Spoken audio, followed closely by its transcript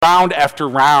round after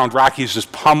round, Rocky's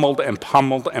just pummeled and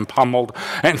pummeled and pummeled,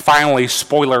 and finally,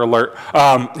 spoiler alert,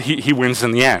 he wins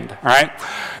in the end, all right?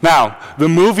 Now, the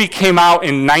movie came out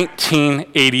in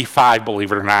 1985,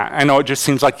 believe it or not. I know it just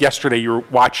seems like yesterday you were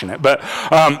watching it, but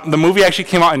the movie actually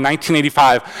came out in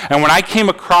 1985, and when I came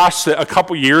across it a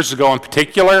couple years ago in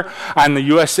particular on the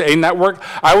USA Network,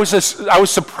 I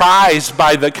was surprised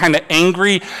by the kind of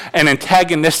angry and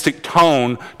antagonistic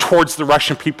tone towards the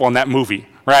Russian people in that movie,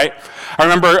 right? I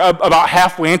remember about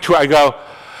halfway into it, I go,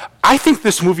 I think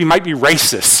this movie might be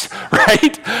racist,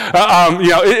 right?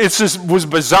 It just was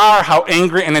bizarre how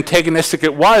angry and antagonistic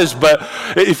it was, but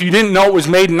if you didn't know it was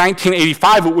made in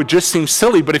 1985, it would just seem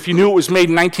silly, but if you knew it was made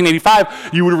in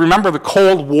 1985, you would remember the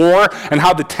Cold War and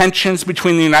how the tensions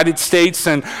between the United States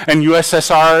and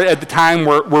USSR at the time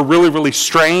were really, really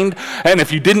strained, and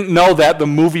if you didn't know that, the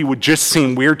movie would just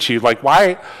seem weird to you, like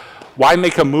why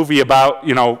make a movie about,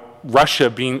 Russia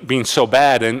being so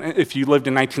bad, and if you lived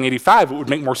in 1985, it would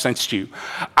make more sense to you.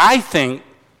 I think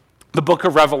the book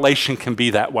of Revelation can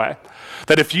be that way.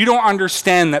 That if you don't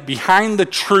understand that behind the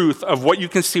truth of what you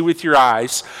can see with your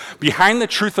eyes, behind the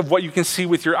truth of what you can see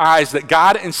with your eyes, that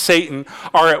God and Satan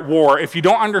are at war, if you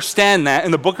don't understand that, in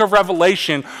the book of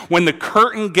Revelation, when the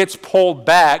curtain gets pulled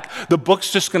back, the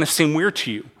book's just going to seem weird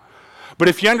to you. But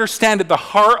if you understand that the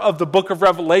heart of the book of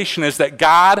Revelation is that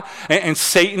God and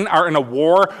Satan are in a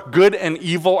war, good and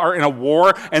evil are in a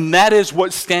war, and that is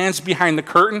what stands behind the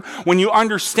curtain, when you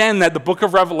understand that, the book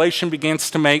of Revelation begins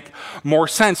to make more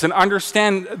sense. And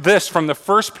understand this, from the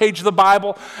first page of the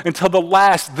Bible until the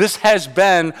last, this has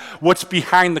been what's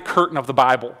behind the curtain of the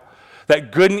Bible.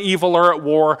 That good and evil are at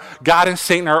war, God and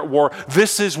Satan are at war.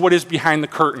 This is what is behind the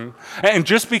curtain. And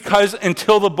just because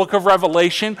until the book of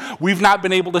Revelation, we've not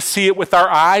been able to see it with our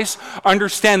eyes,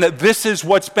 understand that this is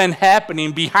what's been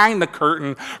happening behind the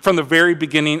curtain from the very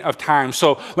beginning of time.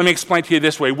 So let me explain to you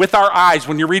this way. With our eyes,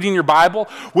 when you're reading your Bible,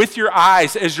 with your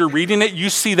eyes, as you're reading it, you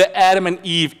see that Adam and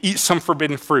Eve eat some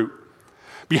forbidden fruit.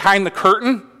 Behind the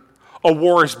curtain, a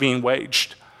war is being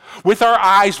waged. With our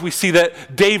eyes, we see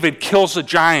that David kills a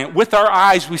giant. With our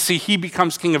eyes, we see he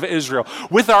becomes king of Israel.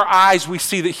 With our eyes, we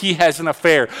see that he has an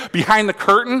affair. Behind the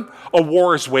curtain, a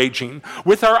war is waging.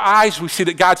 With our eyes, we see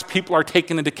that God's people are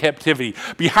taken into captivity.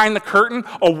 Behind the curtain,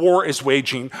 a war is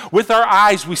waging. With our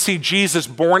eyes, we see Jesus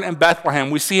born in Bethlehem.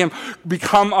 We see him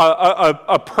become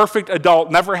a perfect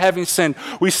adult, never having sinned.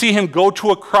 We see him go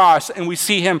to a cross, and we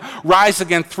see him rise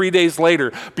again 3 days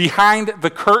later. Behind the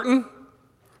curtain,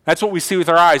 that's what we see with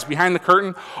our eyes. Behind the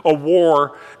curtain, a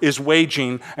war is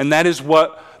waging, and that is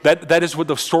what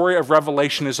the story of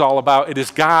Revelation is all about. It is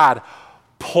God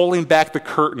pulling back the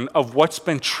curtain of what's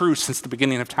been true since the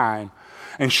beginning of time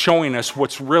and showing us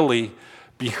what's really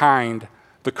behind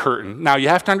the curtain. Now, you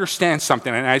have to understand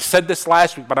something, and I said this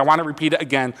last week, but I want to repeat it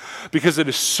again because it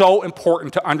is so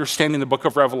important to understanding the book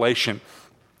of Revelation,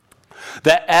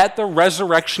 that at the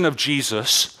resurrection of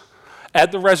Jesus,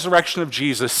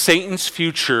 Satan's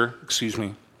future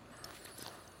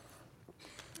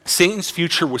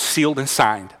was sealed and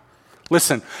signed.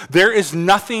 Listen, there is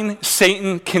nothing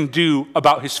Satan can do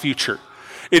about his future.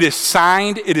 It is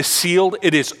signed, it is sealed,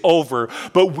 it is over.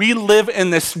 But we live in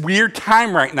this weird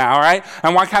time right now, all right?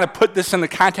 I want to kind of put this in the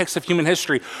context of human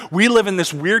history. We live in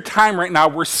this weird time right now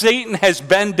where Satan has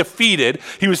been defeated.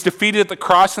 He was defeated at the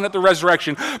cross and at the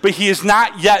resurrection, but he is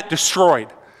not yet destroyed.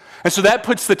 And so that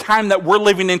puts the time that we're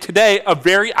living in today a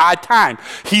very odd time.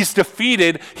 He's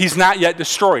defeated, he's not yet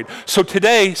destroyed. So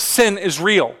today, sin is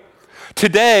real.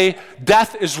 Today,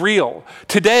 death is real.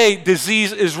 Today,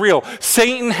 disease is real.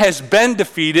 Satan has been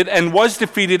defeated and was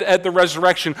defeated at the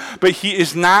resurrection, but he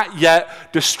is not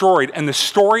yet destroyed. And the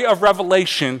story of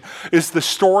Revelation is the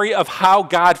story of how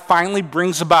God finally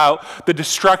brings about the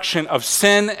destruction of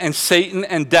sin and Satan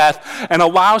and death and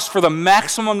allows for the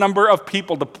maximum number of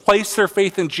people to place their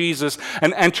faith in Jesus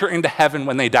and enter into heaven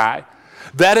when they die.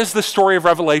 That is the story of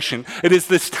Revelation. It is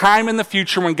this time in the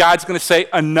future when God's going to say,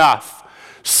 enough.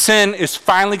 Sin is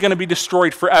finally going to be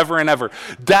destroyed forever and ever.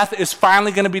 Death is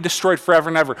finally going to be destroyed forever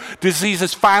and ever. Disease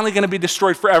is finally going to be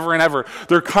destroyed forever and ever.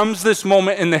 There comes this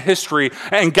moment in the history,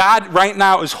 and God right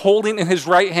now is holding in his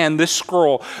right hand this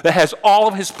scroll that has all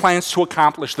of his plans to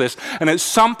accomplish this. And at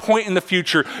some point in the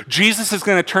future, Jesus is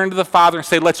going to turn to the Father and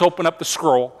say, let's open up the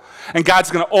scroll. And God's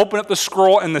going to open up the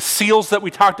scroll, and the seals that we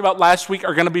talked about last week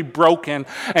are going to be broken.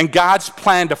 And God's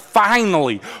plan to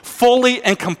finally, fully,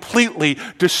 and completely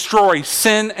destroy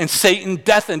sin and Satan,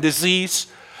 death and disease,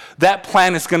 that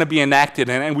plan is going to be enacted.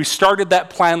 And we started that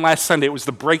plan last Sunday. It was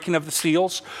the breaking of the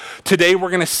seals. Today we're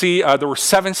going to see, there were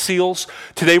 7 seals.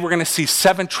 Today we're going to see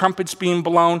 7 trumpets being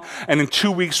blown. And in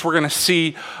 2 weeks we're going to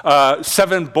see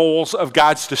 7 bowls of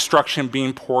God's destruction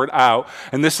being poured out.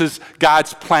 And this is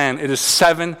God's plan. It is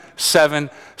 7, 7,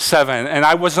 7. And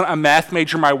I wasn't a math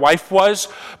major, my wife was,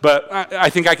 but I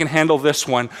think I can handle this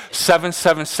one.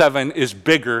 777 is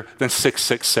bigger than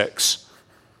 666.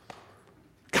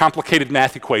 Complicated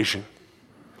math equation.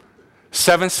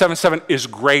 777 is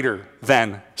greater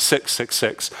than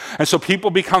 666. And so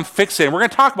people become fixated. We're going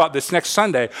to talk about this next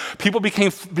Sunday. People become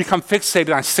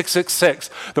fixated on 666,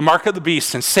 the mark of the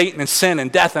beast and Satan and sin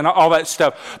and death and all that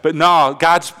stuff. But no,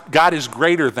 God is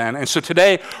greater than. And so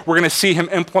today we're going to see him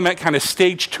implement kind of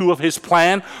stage 2 of his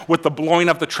plan with the blowing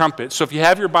of the trumpet. So if you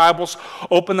have your Bibles,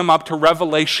 open them up to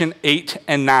Revelation 8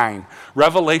 and 9.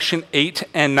 Revelation 8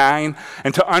 and 9.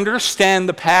 And to understand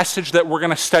the passage that we're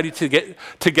going to study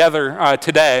together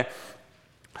today,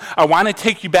 I want to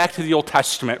take you back to the Old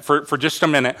Testament for just a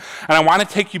minute, and I want to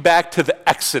take you back to the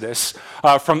Exodus,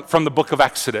 from the book of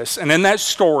Exodus. And in that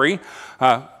story,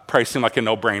 probably seemed like a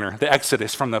no-brainer. The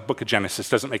Exodus from the book of Genesis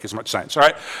doesn't make as much sense, all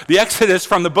right? The Exodus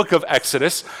from the book of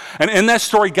Exodus, and in that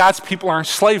story, God's people are in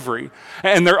slavery,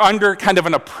 and they're under kind of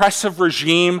an oppressive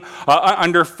regime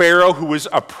under Pharaoh, who was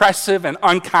oppressive and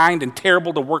unkind and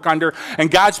terrible to work under,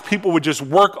 and God's people would just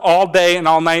work all day and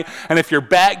all night, and if your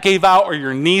back gave out or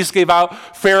your knees gave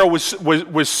out, Pharaoh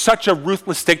was such a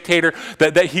ruthless dictator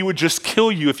that he would just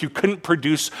kill you if you couldn't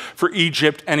produce for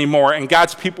Egypt anymore, and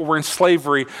God's people were in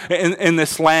slavery in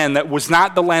this land that was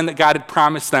not the land that God had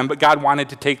promised them, but God wanted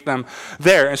to take them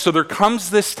there. And so there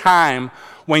comes this time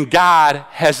when God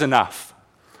has enough.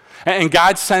 And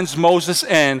God sends Moses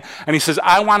in, and he says,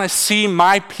 I want to see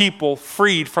my people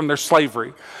freed from their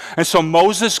slavery. And so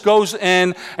Moses goes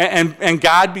in, and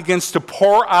God begins to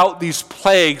pour out these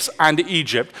plagues onto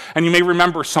Egypt. And you may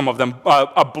remember some of them.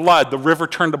 Blood, the river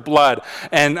turned to blood,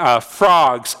 and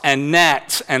frogs, and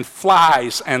gnats, and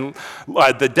flies, and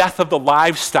the death of the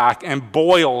livestock, and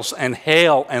boils, and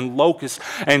hail, and locusts,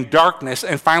 and darkness,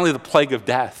 and finally the plague of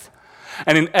death.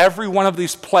 And in every one of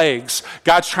these plagues,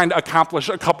 God's trying to accomplish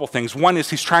a couple things. One is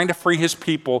he's trying to free his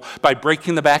people by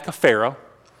breaking the back of Pharaoh.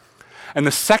 And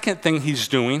the second thing he's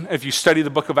doing, if you study the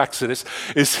book of Exodus,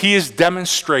 is he is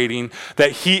demonstrating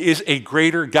that he is a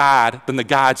greater God than the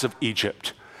gods of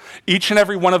Egypt. Each and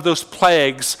every one of those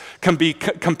plagues can be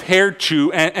compared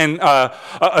to and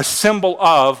a symbol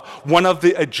of one of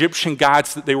the Egyptian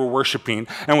gods that they were worshiping.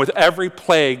 And with every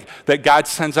plague that God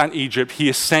sends on Egypt, he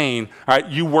is saying, all right,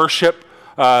 you worship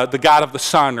the God of the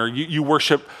sun, or you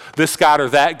worship this God or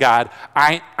that God.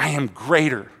 I am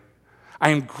greater.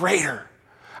 I am greater.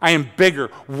 I am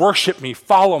bigger. Worship me.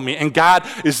 Follow me. And God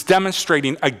is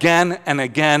demonstrating again and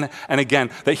again and again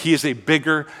that he is a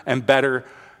bigger and better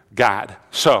God.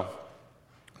 So,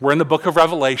 we're in the book of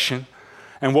Revelation,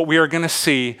 and what we are going to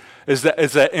see is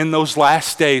that in those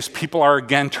last days, people are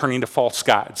again turning to false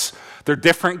gods. They're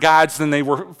different gods than they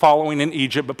were following in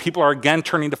Egypt, but people are again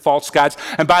turning to false gods.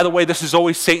 And by the way, this is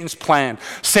always Satan's plan.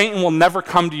 Satan will never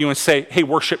come to you and say, hey,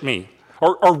 worship me.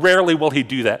 Or rarely will he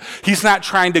do that. He's not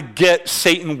trying to get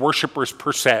Satan worshipers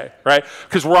per se, right?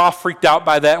 Because we're all freaked out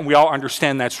by that and we all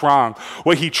understand that's wrong.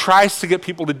 What he tries to get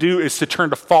people to do is to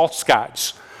turn to false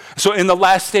gods. So in the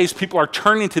last days, people are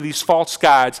turning to these false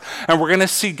gods, and we're going to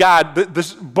see God.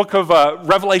 This book of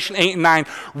Revelation 8 and 9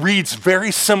 reads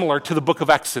very similar to the book of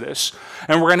Exodus.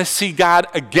 And we're going to see God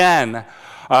again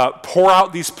pour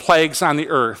out these plagues on the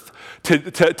earth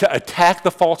to attack the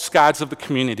false gods of the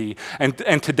community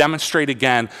and to demonstrate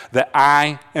again that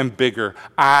I am bigger,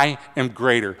 I am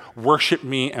greater. Worship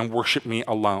me and worship me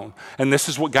alone. And this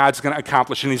is what God's going to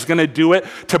accomplish. And he's going to do it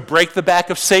to break the back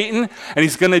of Satan, and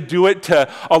he's going to do it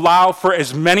to allow for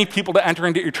as many people to enter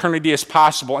into eternity as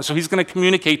possible. And so he's going to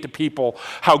communicate to people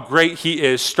how great he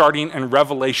is, starting in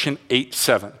Revelation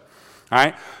 8:7. All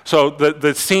right, so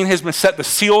the scene has been set. The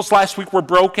seals last week were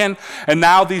broken, and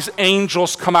now these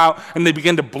angels come out and they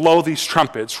begin to blow these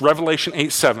trumpets. Revelation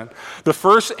 8:7. The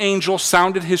first angel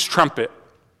sounded his trumpet,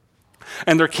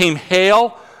 and there came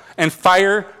hail and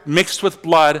fire mixed with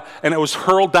blood, and it was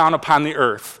hurled down upon the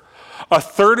earth. A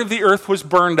third of the earth was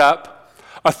burned up,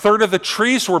 a third of the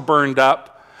trees were burned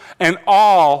up, and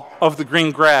all of the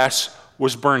green grass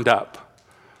was burned up.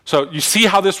 So you see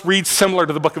how this reads similar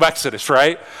to the book of Exodus,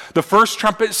 right? The first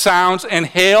trumpet sounds, and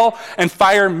hail and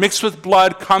fire mixed with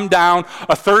blood come down.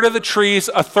 A third of the trees,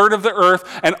 a third of the earth,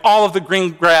 and all of the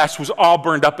green grass was all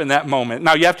burned up in that moment.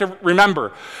 Now you have to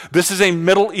remember, this is a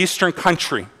Middle Eastern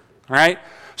country, right?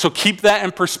 So keep that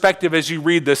in perspective as you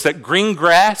read this, that green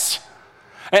grass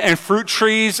And fruit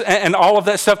trees and all of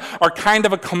that stuff are kind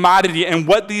of a commodity. And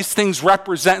what these things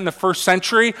represent in the first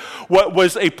century, what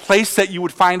was a place that you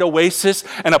would find oasis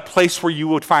and a place where you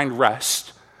would find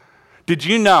rest. Did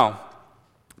you know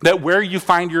that where you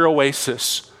find your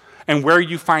oasis and where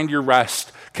you find your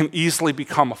rest can easily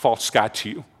become a false god to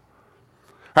you?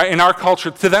 Right? In our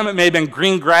culture, to them it may have been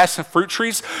green grass and fruit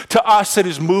trees. To us it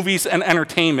is movies and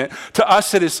entertainment. To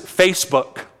us it is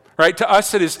Facebook. Right? To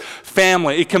us it is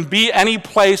family. It can be any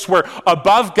place where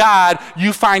above God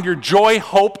you find your joy,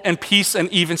 hope, and peace, and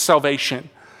even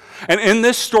salvation. And in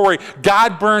this story,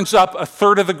 God burns up a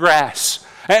third of the grass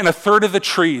and a third of the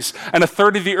trees and a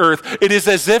third of the earth. It is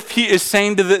as if he is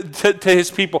saying to his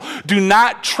people, do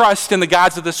not trust in the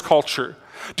gods of this culture.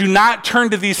 Do not turn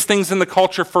to these things in the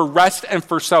culture for rest and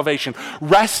for salvation.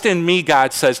 Rest in me,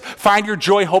 God says. Find your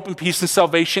joy, hope, and peace and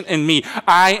salvation in me.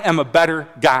 I am a better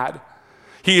God.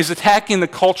 He is attacking the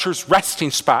culture's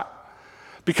resting spot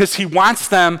because he wants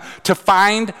them to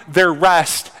find their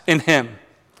rest in him.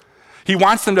 He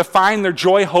wants them to find their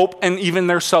joy, hope, and even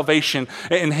their salvation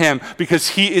in him because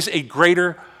he is a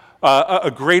greater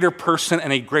person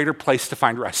and a greater place to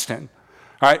find rest in.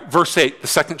 All right, verse 8, the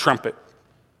second trumpet.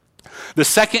 The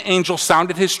second angel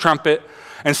sounded his trumpet,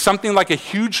 and something like a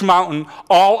huge mountain,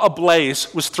 all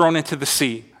ablaze, was thrown into the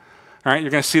sea. All right, you're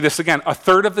going to see this again. A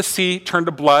third of the sea turned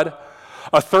to blood.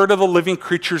 A third of the living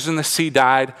creatures in the sea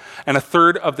died, and a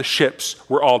third of the ships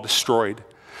were all destroyed.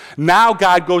 Now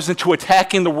God goes into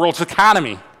attacking the world's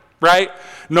economy, right?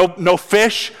 No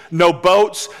fish, no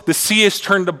boats. The sea is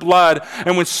turned to blood.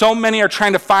 And when so many are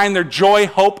trying to find their joy,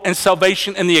 hope, and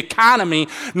salvation in the economy,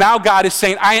 now God is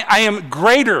saying, I am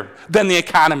greater than the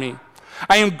economy.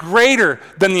 I am greater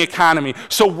than the economy.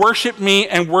 So worship me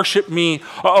and worship me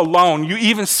alone. You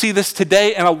even see this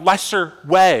today in a lesser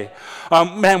way.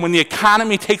 When the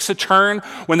economy takes a turn,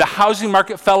 when the housing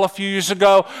market fell a few years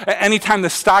ago, anytime the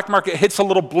stock market hits a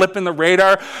little blip in the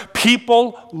radar,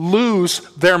 people lose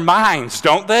their minds,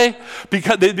 don't they?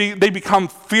 Because they become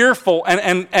fearful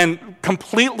and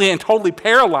completely and totally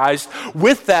paralyzed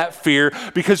with that fear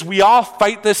because we all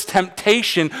fight this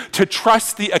temptation to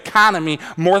trust the economy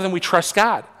more than we trust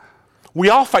God. We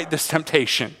all fight this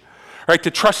temptation. Right,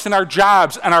 to trust in our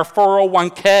jobs and our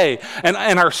 401k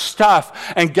and our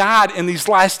stuff. And God, in these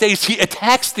last days, he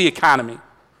attacks the economy.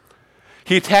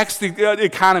 He attacks the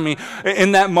economy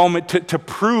in that moment to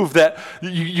prove that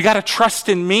you got to trust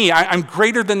in me. I'm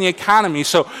greater than the economy.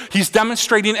 So he's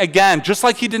demonstrating again, just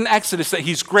like he did in Exodus, that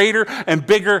he's greater and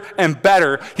bigger and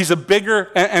better. He's a bigger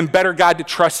and better God to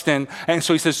trust in. And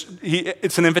so he says,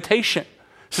 it's an invitation.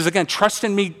 He says, again, trust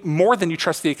in me more than you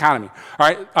trust the economy. All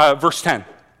right, verse 10.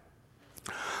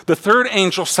 The third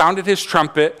angel sounded his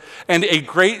trumpet, and a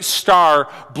great star,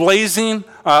 blazing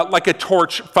like a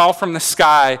torch, fell from the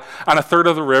sky on a third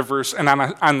of the rivers and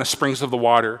on the springs of the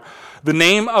water. The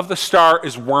name of the star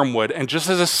is Wormwood. And just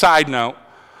as a side note,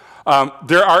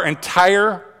 there are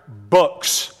entire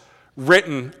books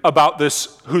written about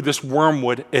who this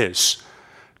wormwood is.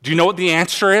 Do you know what the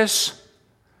answer is?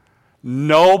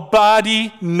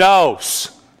 Nobody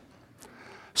knows.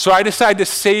 So I decided to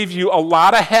save you a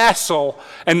lot of hassle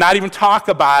and not even talk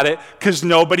about it because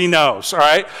nobody knows, all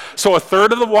right? So a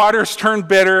third of the waters turned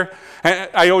bitter. And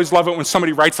I always love it when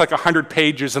somebody writes like 100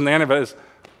 pages and the end of it is,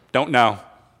 don't know.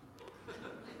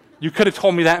 You could have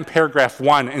told me that in paragraph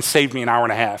 1 and saved me an hour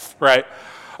and a half, right?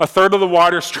 A third of the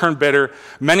waters turned bitter.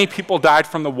 Many people died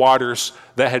from the waters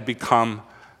that had become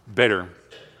bitter.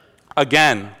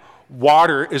 Again,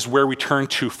 water is where we turn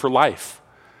to for life.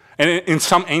 And in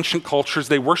some ancient cultures,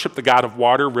 they worship the god of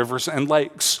water, rivers, and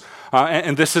lakes.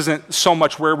 And this isn't so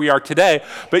much where we are today,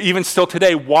 but even still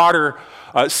today, water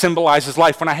symbolizes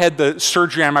life. When I had the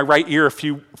surgery on my right ear a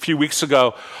few weeks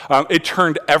ago, it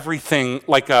turned everything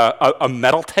like a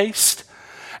metal taste.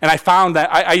 And I found that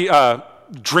I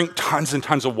drink tons and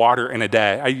tons of water in a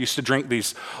day. I used to drink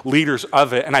these liters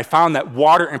of it, and I found that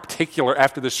water in particular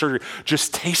after the surgery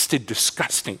just tasted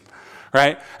disgusting.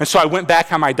 Right? And so I went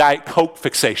back on my Diet Coke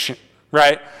fixation,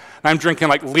 right? And I'm drinking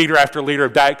like liter after liter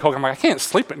of Diet Coke. I'm like, I can't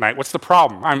sleep at night. What's the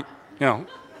problem? I'm,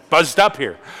 buzzed up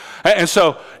here. And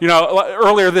so,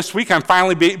 earlier this week, I'm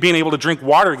finally being able to drink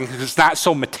water again because it's not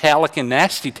so metallic and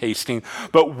nasty tasting.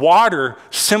 But water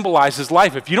symbolizes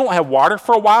life. If you don't have water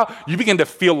for a while, you begin to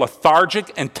feel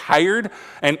lethargic and tired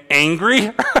and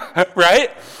angry, right?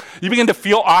 You begin to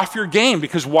feel off your game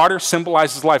because water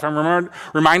symbolizes life. I'm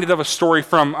reminded of a story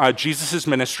from Jesus'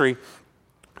 ministry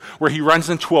where he runs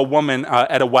into a woman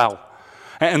at a well.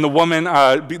 And the woman,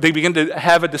 they begin to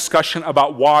have a discussion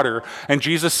about water. And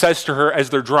Jesus says to her as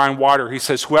they're drawing water, he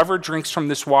says, whoever drinks from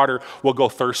this water will go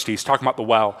thirsty. He's talking about the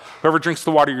well. Whoever drinks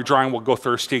the water you're drawing will go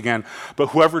thirsty again. But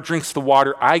whoever drinks the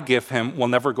water I give him will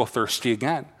never go thirsty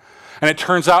again. And it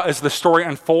turns out as the story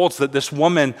unfolds that this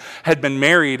woman had been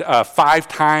married 5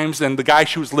 times, and the guy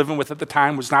she was living with at the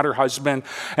time was not her husband.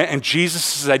 And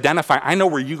Jesus is identifying, I know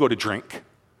where you go to drink.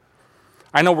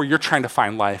 I know where you're trying to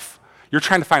find life. You're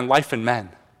trying to find life in men.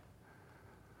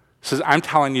 He says, I'm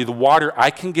telling you, the water I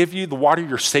can give you, the water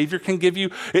your Savior can give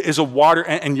you, is a water,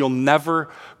 and you'll never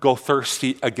go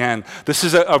thirsty again. This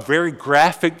is a very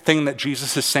graphic thing that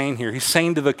Jesus is saying here. He's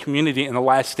saying to the community in the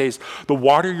last days, the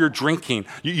water you're drinking,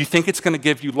 you think it's going to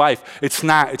give you life. It's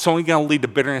not. It's only going to lead to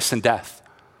bitterness and death.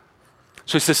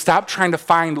 So he says, stop trying to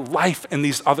find life in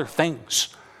these other things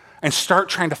and start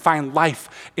trying to find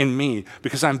life in me,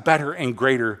 because I'm better and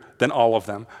greater than all of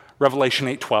them. Revelation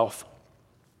 8:12.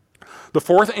 The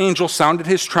 4th angel sounded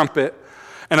his trumpet,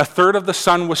 and a third of the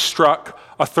sun was struck,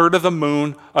 a third of the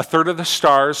moon, a third of the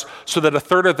stars, so that a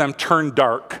third of them turned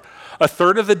dark. A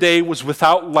third of the day was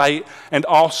without light, and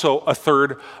also a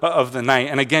third of the night.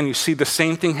 And again, you see the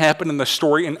same thing happen in the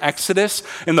story in Exodus.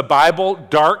 In the Bible,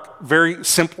 dark very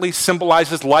simply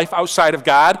symbolizes life outside of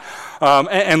God,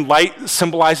 and light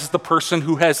symbolizes the person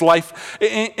who has life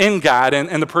in God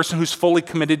and the person who's fully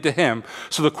committed to him.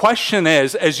 So the question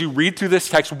is, as you read through this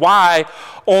text, why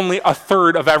only a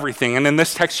third of everything? And in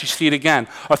this text, you see it again.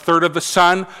 A third of the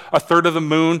sun, a third of the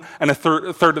moon, and a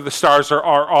third of the stars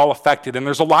are all affected. And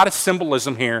there's a lot of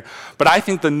symbolism here, but I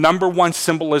think the number one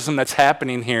symbolism that's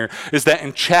happening here is that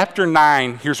in chapter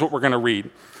 9, here's what we're going to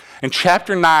read. In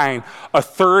chapter 9, a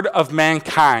third of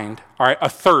mankind, all right, a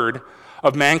third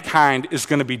of mankind is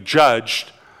going to be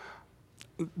judged.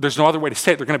 There's no other way to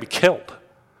say it. They're going to be killed.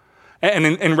 And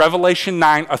in Revelation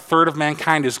 9, a third of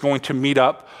mankind is going to meet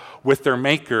up with their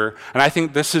Maker. And I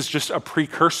think this is just a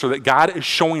precursor that God is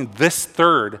showing this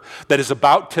third that is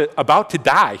about to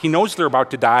die. He knows they're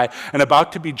about to die and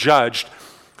about to be judged,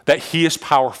 that he is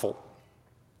powerful,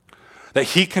 that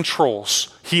he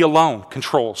controls, he alone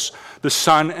controls the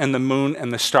sun and the moon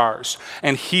and the stars.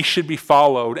 And he should be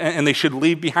followed, and they should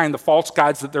leave behind the false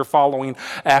gods that they're following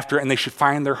after, and they should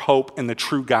find their hope in the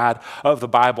true God of the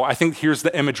Bible. I think here's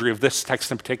the imagery of this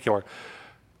text in particular.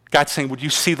 God's saying, would you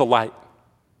see the light?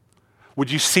 Would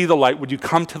you see the light? Would you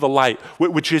come to the light,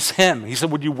 which is him? He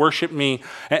said, would you worship me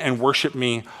and worship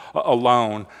me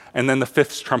alone? And then the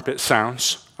 5th trumpet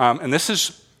sounds. And this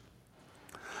is,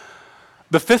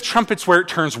 the 5th trumpet's where it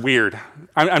turns weird.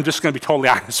 I'm just going to be totally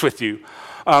honest with you.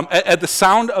 At the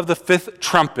sound of the 5th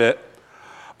trumpet,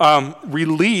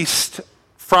 released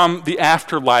from the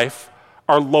afterlife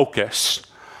are locusts.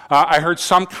 I heard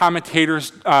some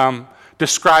commentators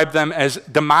describe them as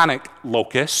demonic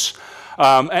locusts.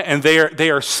 And they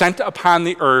are sent upon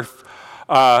the earth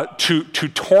to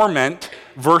torment,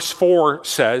 verse 4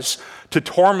 says, to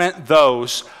torment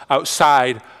those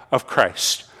outside of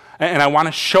Christ. And I want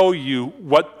to show you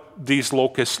what these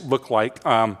locusts look like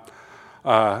in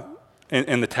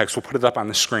the text. We'll put it up on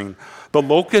the screen. The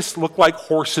locusts look like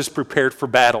horses prepared for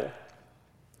battle.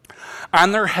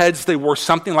 On their heads they wore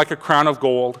something like a crown of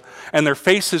gold, and their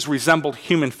faces resembled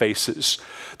human faces.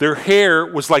 Their hair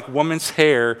was like woman's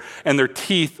hair, and their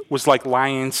teeth was like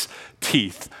lion's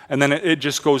teeth. And then it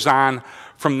just goes on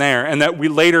from there. And that we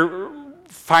later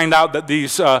find out that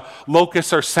these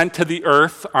locusts are sent to the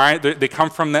earth, all right? They come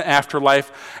from the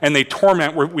afterlife, and they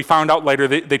torment, we found out later,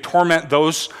 they torment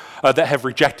those that have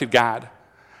rejected God.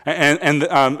 And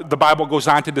the Bible goes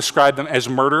on to describe them as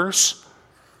murderers,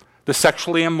 the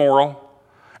sexually immoral,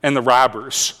 and the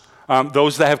robbers.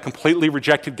 Those that have completely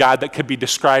rejected God, that could be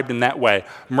described in that way.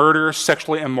 Murderers,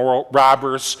 sexually immoral,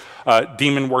 robbers,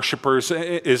 demon worshipers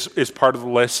is part of the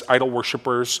list, idol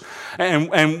worshipers.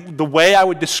 And the way I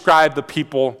would describe the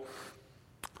people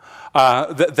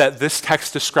that this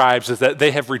text describes is that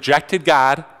they have rejected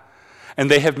God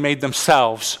and they have made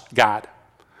themselves God.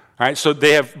 All right, so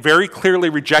they have very clearly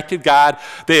rejected God.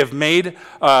 They have made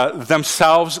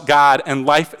themselves God, and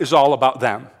life is all about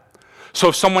them. So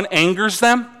if someone angers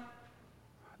them,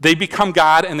 they become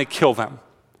God and they kill them.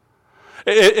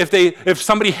 If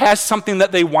somebody has something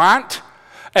that they want,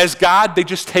 as God, they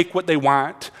just take what they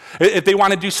want. If they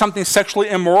want to do something sexually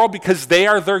immoral because they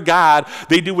are their God,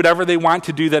 they do whatever they want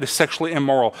to do that is sexually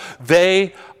immoral.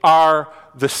 They are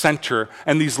the center.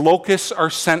 And these locusts are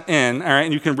sent in, all right,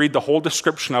 and you can read the whole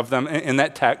description of them in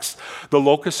that text. The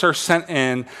locusts are sent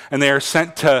in, and they are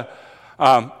sent to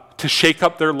shake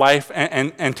up their life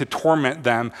and to torment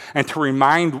them and to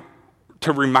remind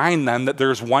them that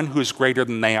there's one who is greater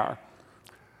than they are.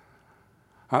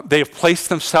 They have placed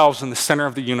themselves in the center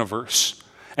of the universe.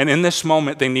 And in this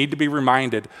moment, they need to be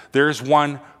reminded there is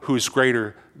one who is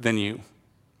greater than you.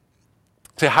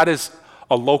 So how does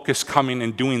a locust coming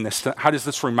and doing this, how does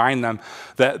this remind them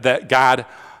that God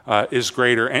is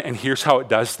greater? And here's how it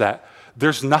does that.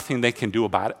 There's nothing they can do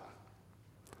about it.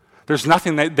 There's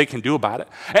nothing that they can do about it.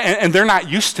 And they're not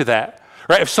used to that,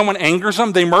 right? If someone angers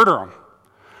them, they murder them.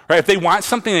 Right? If they want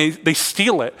something, they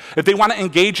steal it. If they want to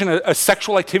engage in a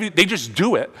sexual activity, they just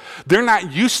do it. They're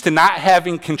not used to not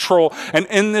having control. And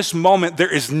in this moment, there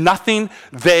is nothing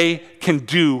they can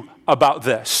do about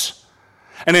this.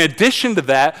 And in addition to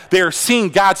that, they are seeing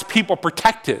God's people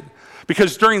protected.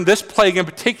 Because during this plague in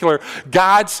particular,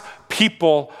 God's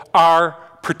people are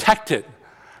protected.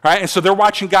 Right? And so they're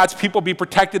watching God's people be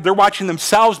protected. They're watching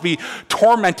themselves be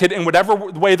tormented in whatever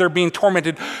way they're being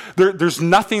tormented. There's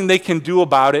nothing they can do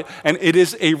about it. And it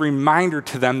is a reminder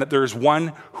to them that there is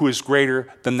one who is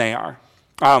greater than they are.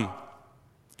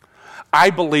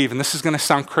 I believe, and this is going to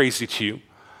sound crazy to you,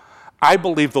 I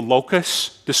believe the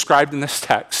locusts described in this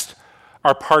text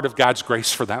are part of God's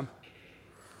grace for them.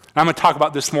 I'm going to talk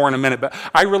about this more in a minute, but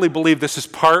I really believe this is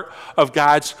part of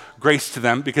God's grace to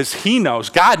them because He knows,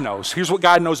 God knows, here's what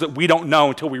God knows that we don't know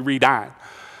until we read on,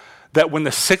 that when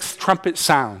the sixth trumpet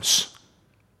sounds,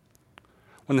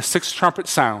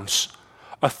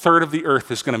 a third of the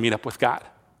earth is going to meet up with God.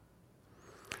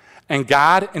 And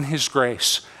God in His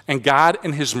grace and God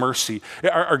in His mercy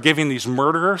are giving these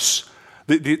murderers,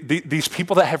 these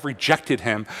people that have rejected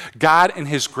Him, God in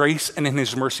His grace and in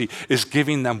His mercy is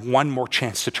giving them one more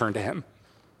chance to turn to Him.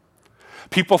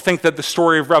 People think that the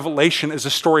story of Revelation is a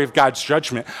story of God's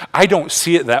judgment. I don't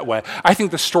see it that way. I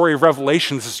think the story of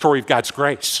Revelation is the story of God's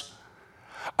grace.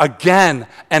 Again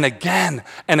and again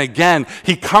and again,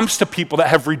 He comes to people that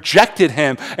have rejected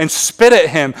Him and spit at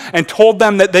Him and told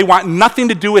them that they want nothing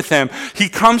to do with Him. He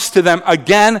comes to them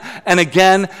again and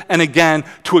again and again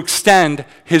to extend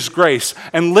His grace.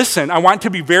 And listen, I want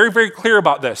to be very, very clear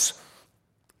about this.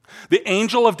 The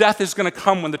angel of death is going to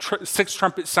come when the sixth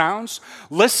trumpet sounds.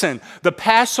 Listen, the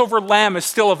Passover lamb is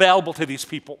still available to these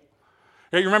people.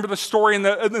 You remember the story in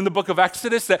the book of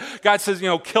Exodus that God says,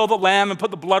 kill the lamb and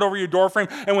put the blood over your doorframe,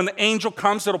 and when the angel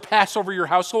comes, it'll pass over your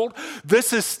household.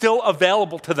 This is still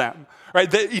available to them,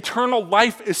 right? The eternal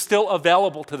life is still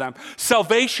available to them.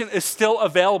 Salvation is still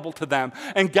available to them.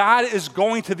 And God is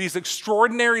going to these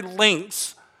extraordinary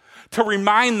lengths to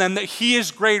remind them that He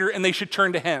is greater and they should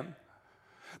turn to Him.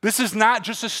 This is not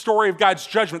just a story of God's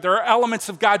judgment. There are elements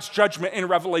of God's judgment in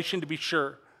Revelation, to be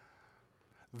sure.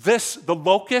 The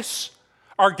locusts,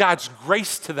 are God's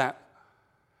grace to them.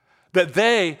 That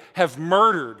they have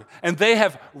murdered and they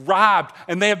have robbed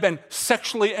and they have been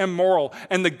sexually immoral.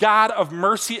 And the God of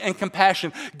mercy and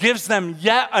compassion gives them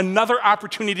yet another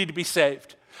opportunity to be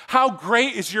saved. How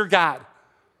great is your God?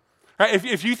 Right?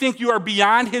 If you think you are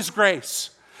beyond His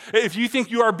grace, if you think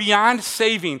you are beyond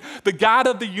saving, the God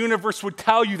of the universe would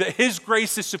tell you that His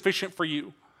grace is sufficient for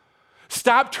you.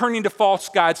 Stop turning to false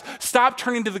gods. Stop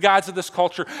turning to the gods of this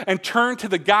culture and turn to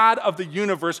the God of the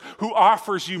universe who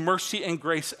offers you mercy and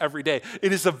grace every day.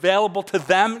 It is available to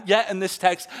them yet in this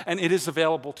text, and it is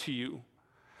available to you.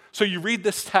 So you read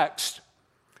this text,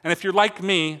 and if you're like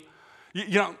me,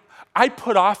 I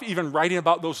put off even writing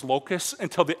about those locusts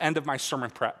until the end of my sermon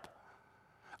prep.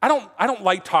 I don't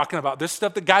like talking about this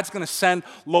stuff, that God's going to send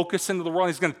locusts into the world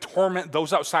and He's going to torment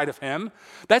those outside of Him.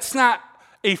 That's not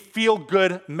a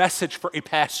feel-good message for a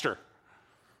pastor.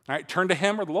 All right, turn to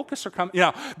Him or the locusts are coming.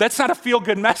 That's not a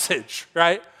feel-good message,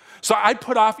 right? So I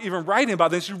put off even writing about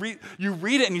this. You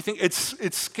read it and you think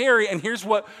it's scary, and here's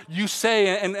what you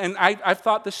say, and I've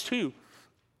thought this too.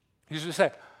 You just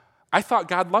say, I thought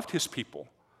God loved His people.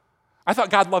 I thought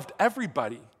God loved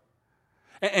everybody.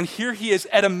 And here He is,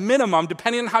 at a minimum,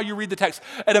 depending on how you read the text,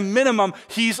 at a minimum,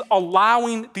 He's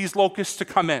allowing these locusts to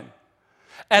come in.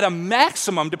 At a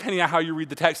maximum, depending on how you read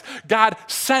the text, God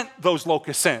sent those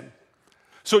locusts in.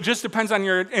 So it just depends on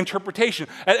your interpretation.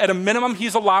 At a minimum,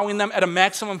 He's allowing them. At a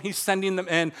maximum, He's sending them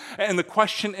in. And the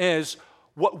question is,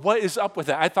 what is up with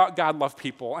it? I thought God loved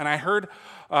people. And I heard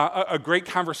a great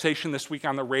conversation this week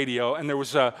on the radio. And there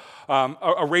was a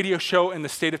radio show in the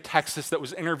state of Texas that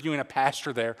was interviewing a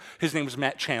pastor there. His name was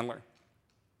Matt Chandler.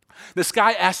 This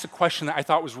guy asked a question that I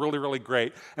thought was really, really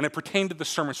great, and it pertained to the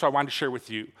sermon, so I wanted to share with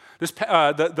you.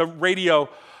 The radio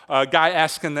guy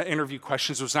asking the interview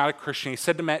questions was not a Christian. He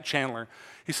said to Matt Chandler,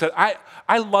 he said,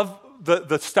 I love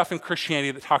the stuff in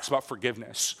Christianity that talks about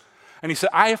forgiveness. And he said,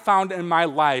 I have found in my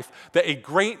life that a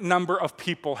great number of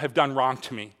people have done wrong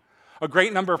to me. A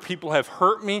great number of people have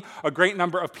hurt me. A great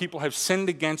number of people have sinned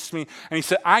against me. And he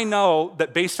said, I know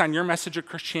that based on your message of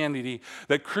Christianity,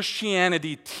 that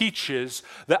Christianity teaches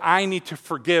that I need to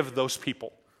forgive those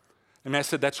people. And Matt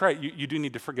said, that's right, you do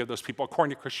need to forgive those people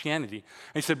according to Christianity.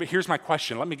 And he said, but here's my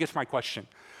question. Let me get to my question.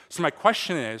 So my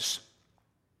question is,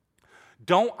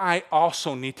 don't I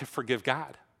also need to forgive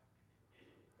God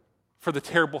for the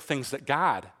terrible things that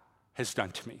God has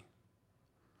done to me?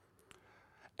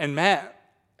 And Matt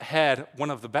had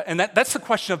one of the best, and that's the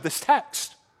question of this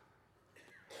text.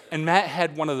 And Matt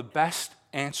had one of the best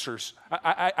answers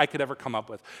I could ever come up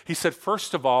with. He said,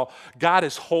 first of all, God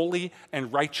is holy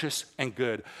and righteous and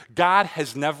good. God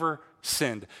has never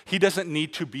sinned. He doesn't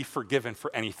need to be forgiven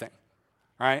for anything,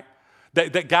 right?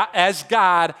 That God, as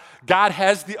God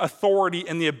has the authority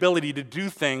and the ability to do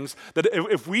things that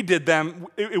if we did them,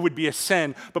 it would be a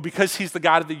sin. But because he's the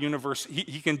God of the universe,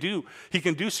 he can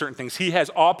do certain things. He has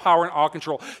all power and all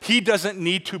control. He doesn't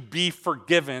need to be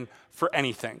forgiven for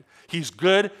anything. He's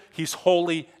good, he's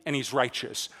holy, and he's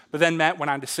righteous. But then Matt went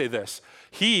on to say this.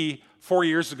 He, 4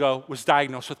 years ago, was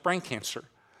diagnosed with brain cancer.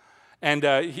 And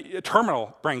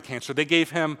terminal brain cancer. They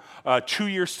gave him 2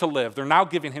 years to live. They're now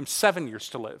giving him 7 years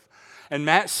to live. And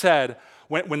Matt said,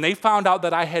 when they found out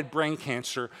that I had brain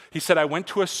cancer, he said, I went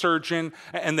to a surgeon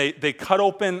and they cut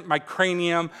open my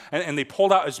cranium and they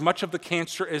pulled out as much of the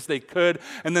cancer as they could.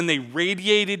 And then they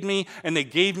radiated me and they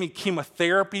gave me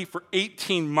chemotherapy for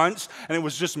 18 months. And it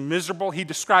was just miserable. He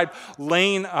described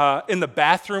laying in the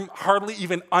bathroom, hardly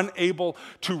even unable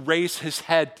to raise his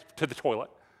head to the toilet.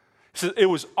 He said, it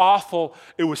was awful.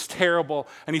 It was terrible.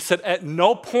 And he said, at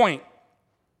no point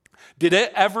did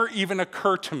it ever even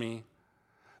occur to me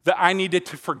that I needed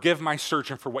to forgive my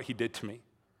surgeon for what he did to me.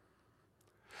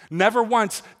 Never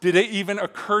once did it even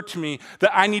occur to me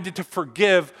that I needed to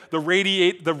forgive the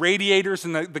radiators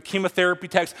and the chemotherapy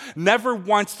techs. Never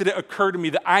once did it occur to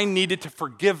me that I needed to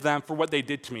forgive them for what they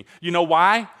did to me. You know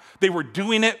why? They were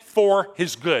doing it for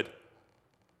his good.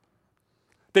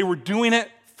 They were doing it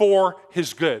for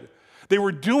his good. They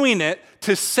were doing it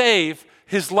to save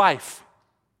his life.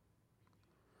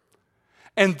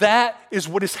 And that is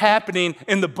what is happening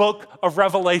in the book of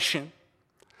Revelation.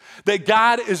 That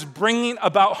God is bringing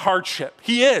about hardship.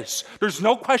 He is. There's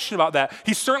no question about that.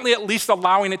 He's certainly at least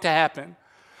allowing it to happen.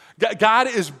 God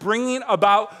is bringing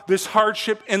about this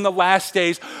hardship in the last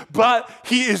days, but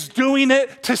he is doing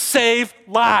it to save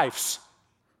lives.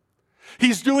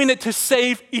 He's doing it to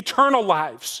save eternal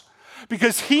lives.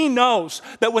 Because he knows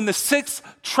that when the sixth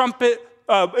trumpet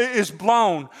is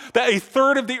blown, that a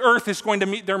third of the earth is going to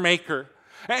meet their maker.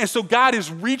 And so God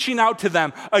is reaching out to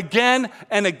them again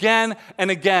and again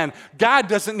and again. God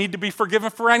doesn't need to be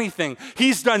forgiven for anything.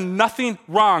 He's done nothing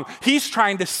wrong. He's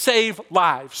trying to save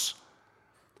lives.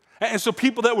 And so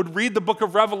people that would read the book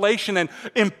of Revelation and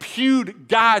impute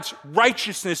God's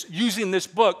righteousness using this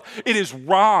book, it is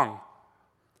wrong.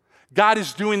 God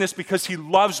is doing this because he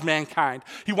loves mankind.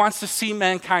 He wants to see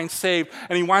mankind saved,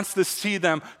 and he wants to see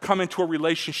them come into a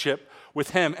relationship with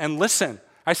him. And listen,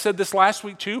 I said this last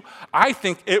week too, I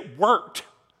think it worked,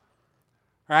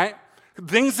 right?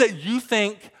 Things that you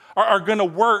think are going to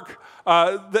work,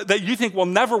 that you think will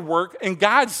never work, and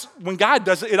when God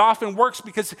does it, it often works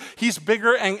because he's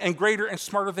bigger and greater and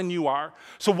smarter than you are.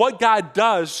 So what God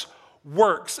does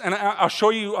works, and I'll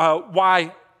show you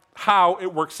how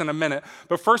it works in a minute.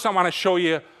 But first I want to show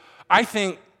you, I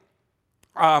think,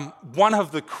 one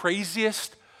of the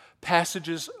craziest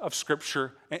passages of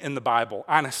Scripture in the Bible,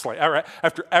 honestly. All right,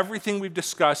 after everything we've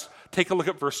discussed, take a look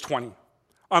at verse 20.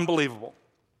 Unbelievable.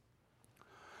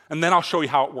 And then I'll show you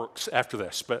how it works after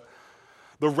this. But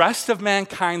the rest of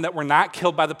mankind that were not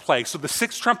killed by the plague. So the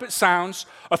sixth trumpet sounds,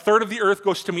 a third of the earth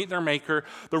goes to meet their maker.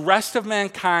 The rest of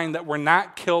mankind that were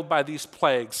not killed by these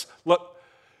plagues, look,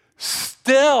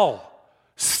 still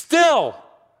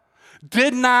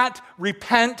did not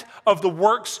repent of the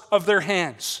works of their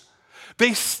hands.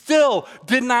 They still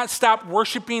did not stop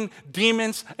worshiping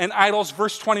demons and idols,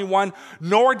 verse 21,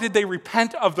 nor did they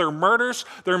repent of their murders,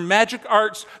 their magic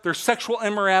arts, their sexual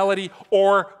immorality,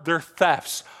 or their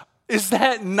thefts. Is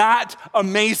that not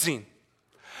amazing?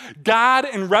 God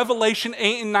in Revelation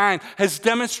 8 and 9 has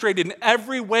demonstrated in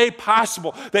every way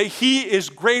possible that he is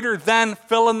greater than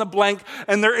fill in the blank,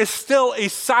 and there is still a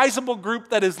sizable group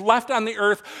that is left on the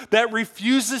earth that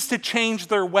refuses to change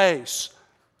their ways.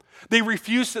 They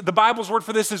refuse to, the Bible's word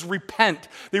for this is repent.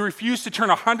 They refuse to turn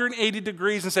 180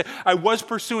 degrees and say, I was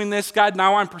pursuing this, God,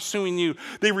 now I'm pursuing you.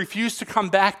 They refuse to come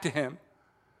back to him.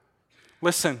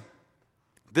 Listen,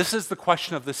 this is the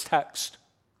question of this text.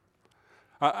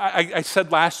 I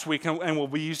said last week, and we'll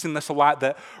be using this a lot,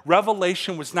 that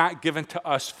Revelation was not given to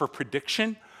us for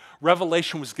prediction.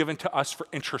 Revelation was given to us for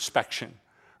introspection,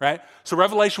 right? So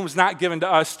revelation was not given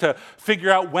to us to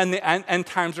figure out when the end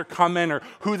times are coming or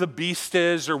who the beast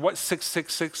is or what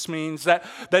 666 means. That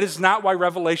is not why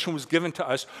revelation was given to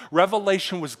us.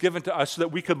 Revelation was given to us so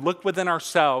that we could look within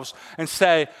ourselves and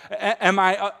say, am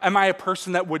I a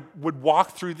person that would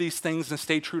walk through these things and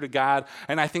stay true to God?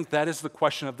 And I think that is the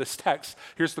question of this text.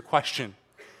 Here's the question.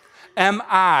 Am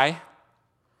I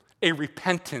a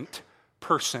repentant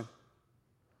person?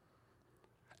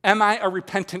 Am I a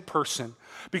repentant person?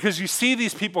 Because you see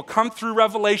these people come through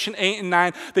Revelation 8 and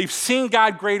 9. They've seen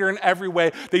God greater in every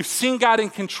way. They've seen God in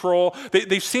control.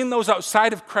 They've seen those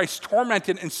outside of Christ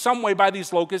tormented in some way by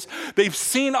these locusts. They've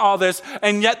seen all this,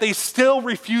 and yet they still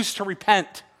refuse to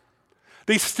repent.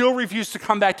 They still refuse to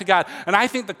come back to God. And I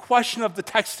think the question of the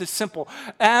text is simple.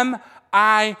 Am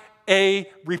I a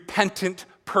repentant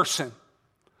person?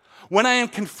 When I am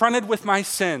confronted with my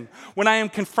sin, when I am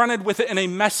confronted with it in a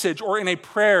message or in a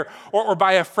prayer or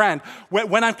by a friend,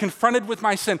 when I'm confronted with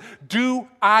my sin, do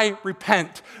I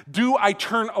repent? Do I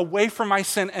turn away from my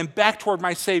sin and back toward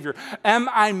my Savior? Am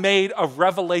I made of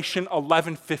Revelation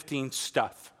 11:15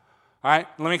 stuff? All right,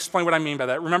 let me explain what I mean by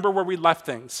that. Remember where we left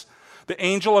things. The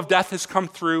angel of death has come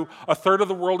through. A third of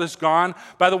the world is gone.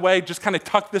 By the way, just kind of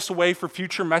tuck this away for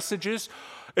future messages.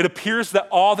 It appears that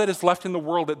all that is left in the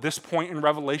world at this point in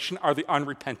Revelation are the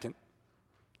unrepentant.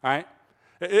 All right?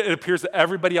 It appears that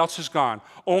everybody else is gone.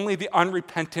 Only the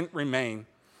unrepentant remain.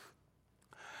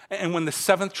 And when the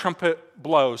seventh trumpet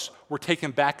blows, we're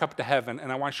taken back up to heaven.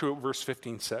 And I want to show you what verse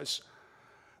 15 says.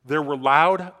 There were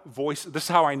loud voices. This is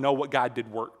how I know what God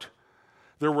did worked.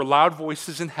 There were loud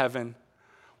voices in heaven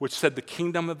which said, the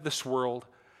kingdom of this world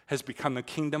has become the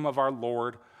kingdom of our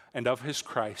Lord and of his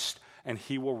Christ, and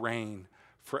he will reign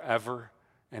forever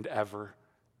and ever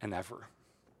and ever.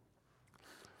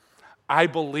 I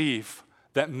believe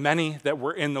that many that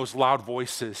were in those loud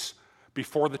voices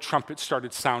before the trumpet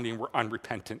started sounding were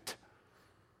unrepentant.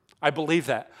 I believe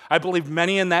that. I believe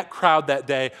many in that crowd that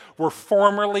day were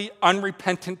formerly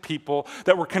unrepentant people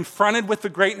that were confronted with the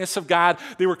greatness of God.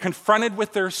 They were confronted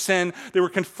with their sin. They were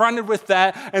confronted with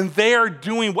that, and they are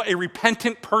doing what a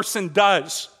repentant person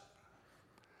does.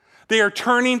 They are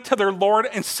turning to their Lord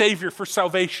and Savior for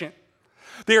salvation.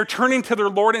 They are turning to their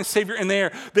Lord and Savior, and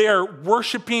they are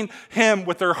worshiping him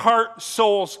with their heart,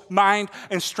 souls, mind,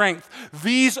 and strength.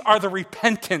 These are the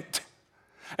repentant.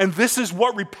 And this is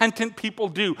what repentant people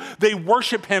do. They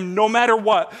worship him no matter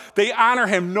what. They honor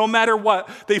him no matter what.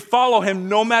 They follow him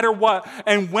no matter what.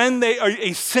 And when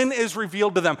a sin is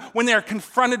revealed to them, when they are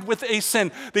confronted with a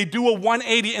sin, they do a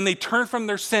 180 and they turn from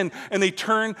their sin and they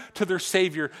turn to their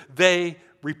Savior. They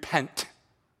repent.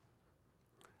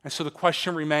 And so the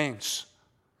question remains,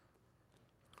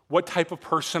 what type of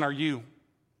person are you?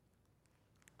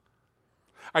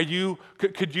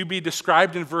 Could you be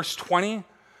described in verse 20?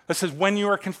 That says, when you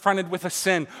are confronted with a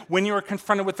sin, when you are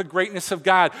confronted with the greatness of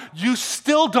God, you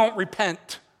still don't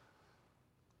repent.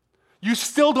 You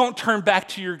still don't turn back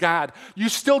to your God. You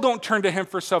still don't turn to him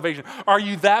for salvation. Are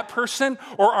you that person,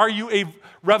 or are you a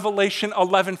Revelation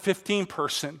 11:15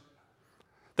 person?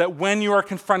 That when you are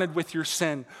confronted with your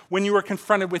sin, when you are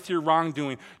confronted with your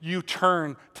wrongdoing, you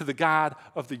turn to the God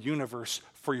of the universe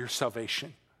for your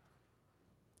salvation.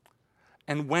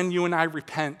 And when you and I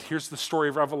repent, here's the story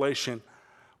of Revelation.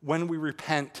 When we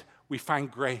repent, we find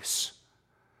grace.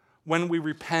 When we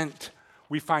repent,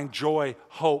 we find joy,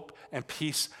 hope, and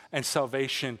peace and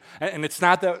salvation. And it's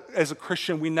not that as a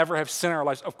Christian we never have sin in our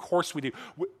lives. Of course we do.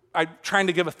 I'm trying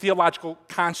to give a theological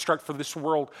construct for this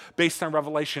world based on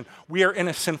Revelation. We are in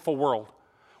a sinful world.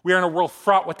 We are in a world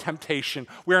fraught with temptation.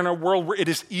 We are in a world where it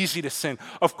is easy to sin.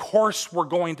 Of course we're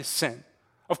going to sin.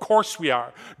 Of course we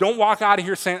are. Don't walk out of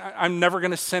here saying, I'm never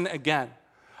going to sin again.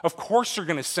 Of course you're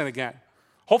going to sin again.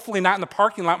 Hopefully not in the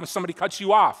parking lot when somebody cuts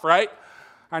you off, right?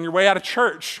 On your way out of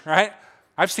church, right?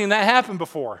 I've seen that happen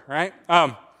before, right?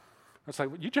 It's like,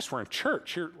 well, you just were in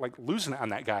church. You're like losing it on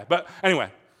that guy. But anyway,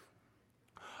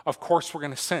 of course we're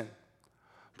going to sin.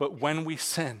 But when we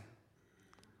sin,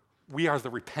 we are the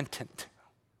repentant.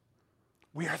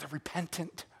 We are the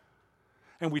repentant.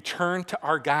 And we turn to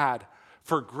our God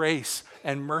for grace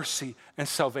and mercy and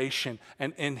salvation.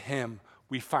 And in him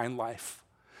we find life.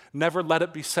 Never let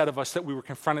it be said of us that we were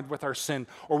confronted with our sin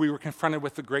or we were confronted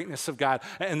with the greatness of God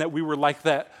and that we were like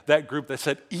that group that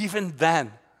said, even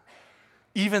then,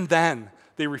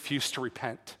 they refused to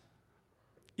repent.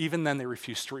 Even then, they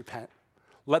refused to repent.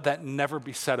 Let that never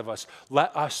be said of us.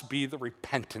 Let us be the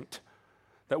repentant,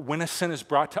 that when a sin is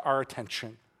brought to our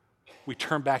attention, we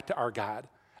turn back to our God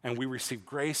and we receive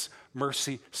grace,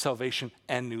 mercy, salvation,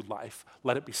 and new life.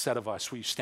 Let it be said of us. Will you stand?